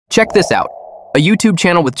Check this out. A YouTube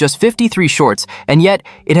channel with just 53 shorts, and yet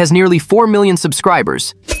it has nearly 4 million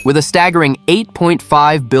subscribers, with a staggering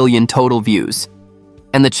 8.5 billion total views.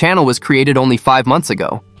 And the channel was created only 5 months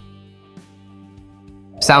ago.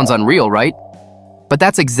 Sounds unreal, right? But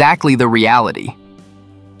that's exactly the reality.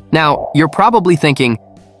 Now, you're probably thinking,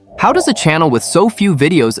 how does a channel with so few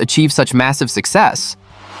videos achieve such massive success?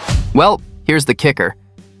 Well, here's the kicker.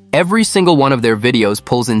 Every single one of their videos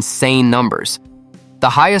pulls insane numbers. The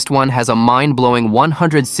highest one has a mind-blowing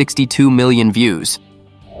 162 million views.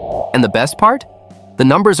 And the best part? The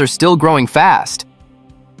numbers are still growing fast.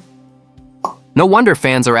 No wonder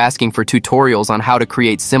fans are asking for tutorials on how to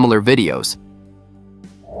create similar videos.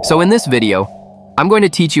 So in this video, I'm going to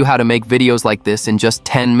teach you how to make videos like this in just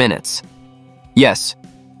 10 minutes. Yes,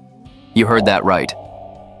 you heard that right.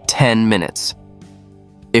 10 minutes.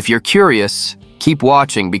 If you're curious, keep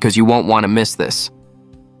watching because you won't want to miss this.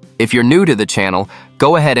 If you're new to the channel,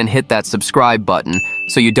 go ahead and hit that subscribe button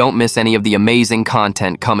so you don't miss any of the amazing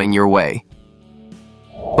content coming your way.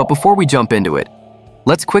 But before we jump into it,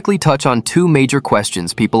 let's quickly touch on two major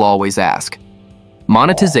questions people always ask.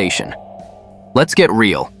 Monetization. Let's get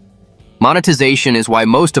real. Monetization is why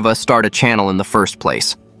most of us start a channel in the first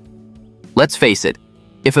place. Let's face it,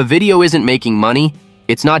 if a video isn't making money,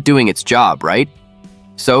 it's not doing its job, right?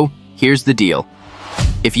 So, here's the deal.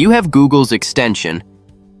 If you have Google's extension,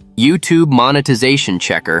 YouTube Monetization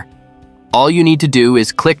Checker, all you need to do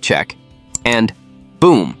is click check, and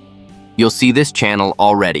boom, you'll see this channel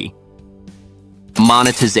already.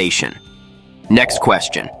 Monetization. Next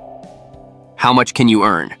question. How much can you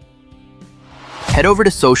earn? Head over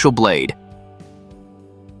to Social Blade,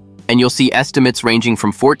 and you'll see estimates ranging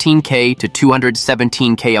from 14K to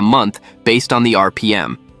 217K a month based on the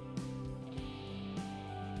RPM.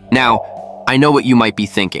 Now, I know what you might be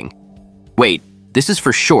thinking. Wait, this is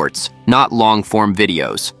for shorts, not long-form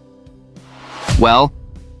videos. Well,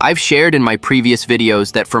 I've shared in my previous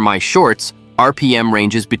videos that for my shorts, RPM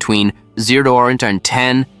ranges between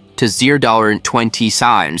 $0.10 to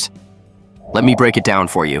 $0.20. Let me break it down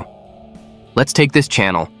for you. Let's take this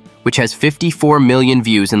channel, which has 54 million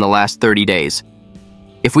views in the last 30 days.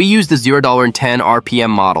 If we use the $0.10 RPM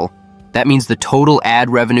model, that means the total ad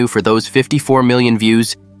revenue for those 54 million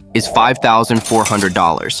views is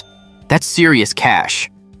 $5,400. That's serious cash.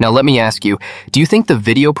 Now let me ask you, do you think the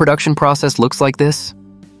video production process looks like this?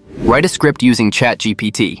 Write a script using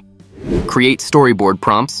ChatGPT. Create storyboard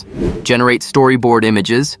prompts, generate storyboard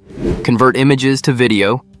images, convert images to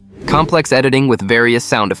video, complex editing with various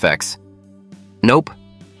sound effects. Nope,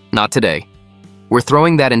 not today. We're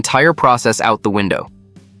throwing that entire process out the window.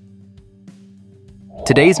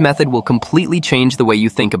 Today's method will completely change the way you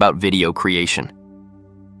think about video creation.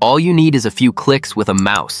 All you need is a few clicks with a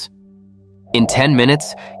mouse. In 10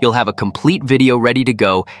 minutes, you'll have a complete video ready to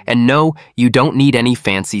go, and no, you don't need any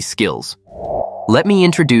fancy skills. Let me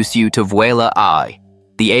introduce you to Vuela.ai,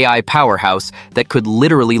 the AI powerhouse that could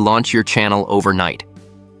literally launch your channel overnight.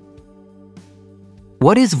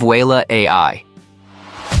 What is Vuela.ai?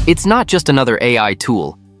 It's not just another AI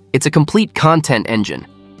tool. It's a complete content engine.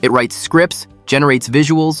 It writes scripts, generates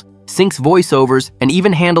visuals, syncs voiceovers, and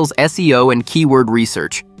even handles SEO and keyword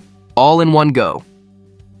research, all in one go.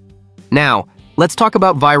 Now, let's talk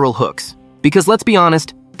about viral hooks, because let's be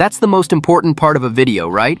honest, that's the most important part of a video,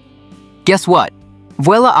 right? Guess what?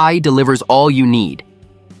 Vuela.ai delivers all you need.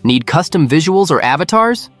 Need custom visuals or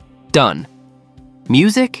avatars? Done.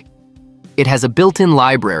 Music? It has a built-in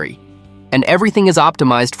library, and everything is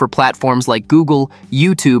optimized for platforms like Google,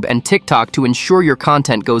 YouTube, and TikTok to ensure your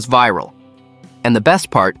content goes viral. And the best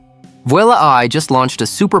part, Vuela.ai just launched a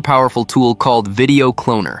super powerful tool called Video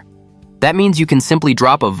Cloner. That means you can simply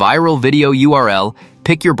drop a viral video URL,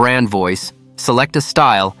 pick your brand voice, select a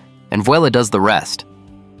style, and Vuela does the rest.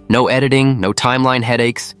 No editing, no timeline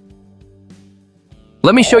headaches.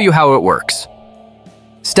 Let me show you how it works.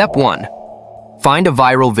 Step 1. Find a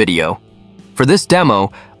viral video. For this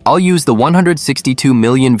demo, I'll use the 162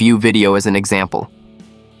 million view video as an example.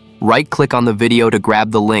 Right-click on the video to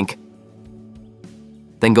grab the link.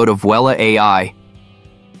 Then go to Vuela.ai,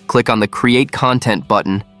 click on the Create Content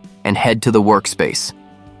button, and head to the workspace.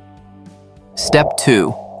 Step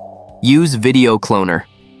 2. Use Video Cloner.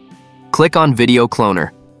 Click on Video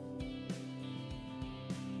Cloner.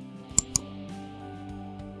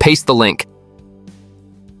 Paste the link.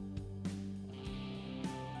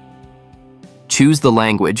 Choose the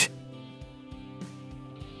language.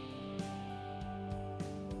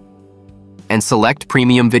 And select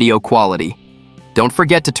Premium Video Quality. Don't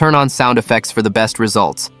forget to turn on sound effects for the best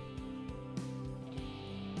results.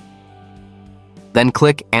 Then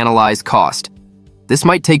click Analyze Cost. This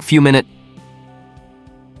might take a few minutes.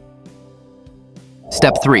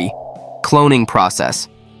 Step 3. Cloning process.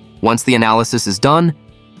 Once the analysis is done,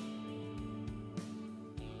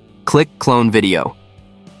 click Clone Video.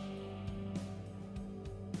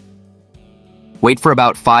 Wait for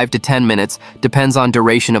about 5 to 10 minutes, depends on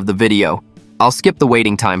duration of the video. I'll skip the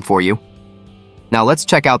waiting time for you. Now let's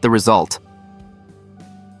check out the result.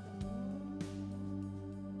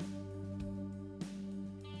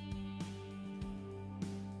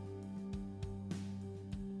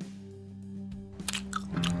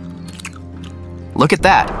 Look at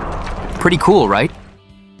that. Pretty cool, right?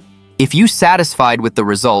 If you're satisfied with the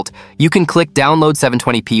result, you can click Download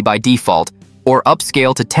 720p by default or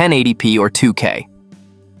upscale to 1080p or 2K.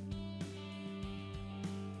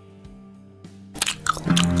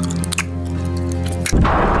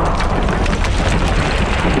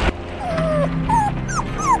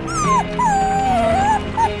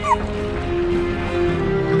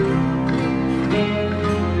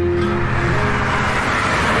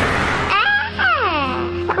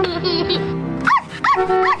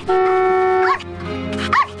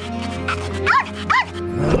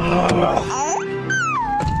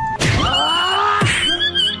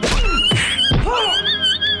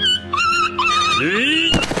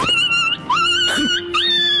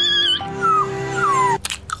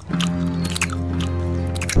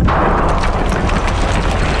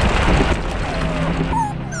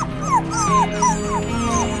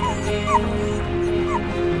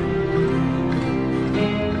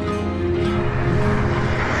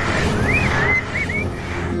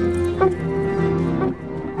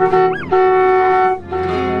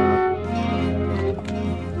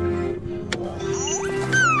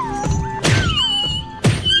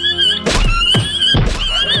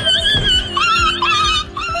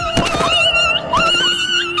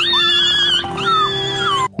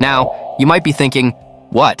 Now, you might be thinking,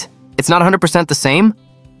 what? It's not 100% the same?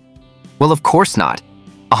 Well, of course not.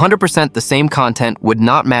 100% the same content would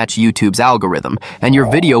not match YouTube's algorithm, and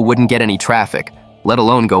your video wouldn't get any traffic, let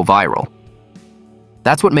alone go viral.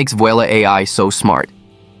 That's what makes Vuela.ai so smart.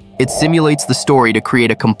 It simulates the story to create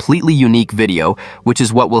a completely unique video, which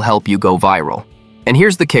is what will help you go viral. And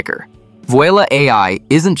here's the kicker. Vuela.ai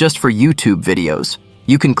isn't just for YouTube videos.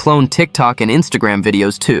 You can clone TikTok and Instagram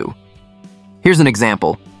videos too. Here's an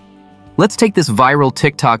example. Let's take this viral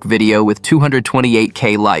TikTok video with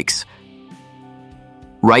 228K likes.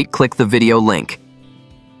 Right-click the video link.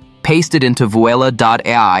 Paste it into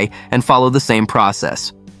Vuela.ai and follow the same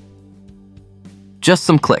process. Just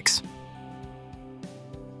some clicks.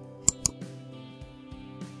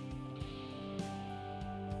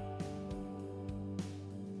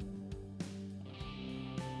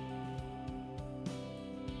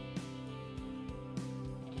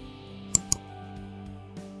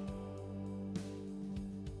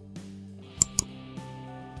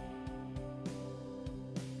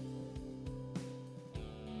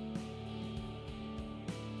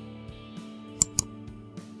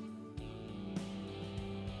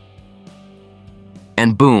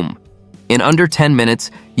 And boom, in under 10 minutes,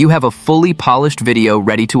 you have a fully polished video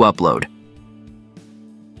ready to upload.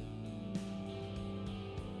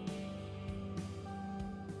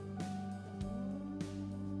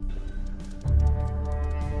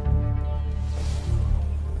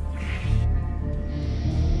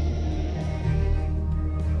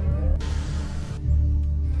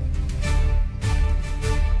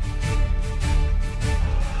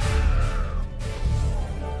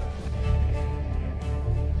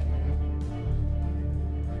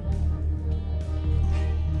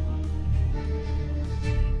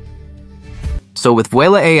 So with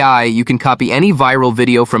Vuela.ai, you can copy any viral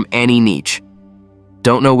video from any niche.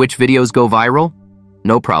 Don't know which videos go viral?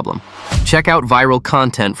 No problem. Check out viral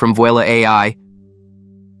content from Vuela.ai.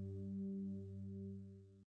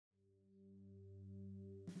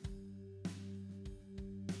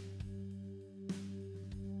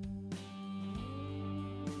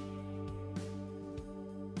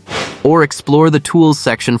 Or explore the tools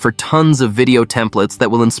section for tons of video templates that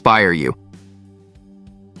will inspire you.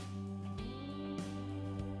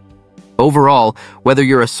 Overall, whether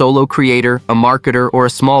you're a solo creator, a marketer, or a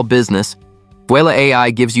small business,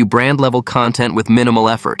 Vuela.ai gives you brand-level content with minimal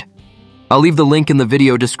effort. I'll leave the link in the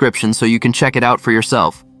video description so you can check it out for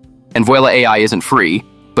yourself. And Vuela.ai isn't free,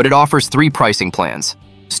 but it offers 3 pricing plans.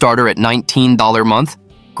 Starter at $19 a month,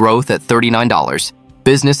 Growth at $39,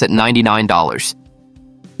 Business at $99.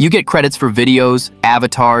 You get credits for videos,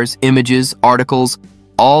 avatars, images, articles,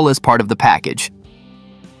 all as part of the package.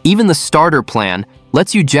 Even the starter plan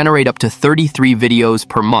lets you generate up to 33 videos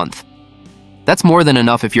per month. That's more than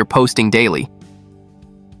enough if you're posting daily.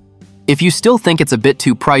 If you still think it's a bit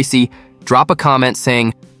too pricey, drop a comment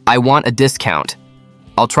saying, "I want a discount,"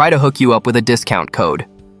 I'll try to hook you up with a discount code.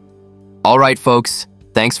 Alright folks,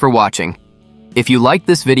 thanks for watching. If you liked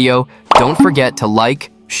this video, don't forget to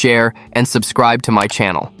like, share, and subscribe to my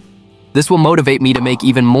channel. This will motivate me to make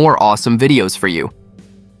even more awesome videos for you.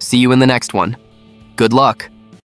 See you in the next one. Good luck!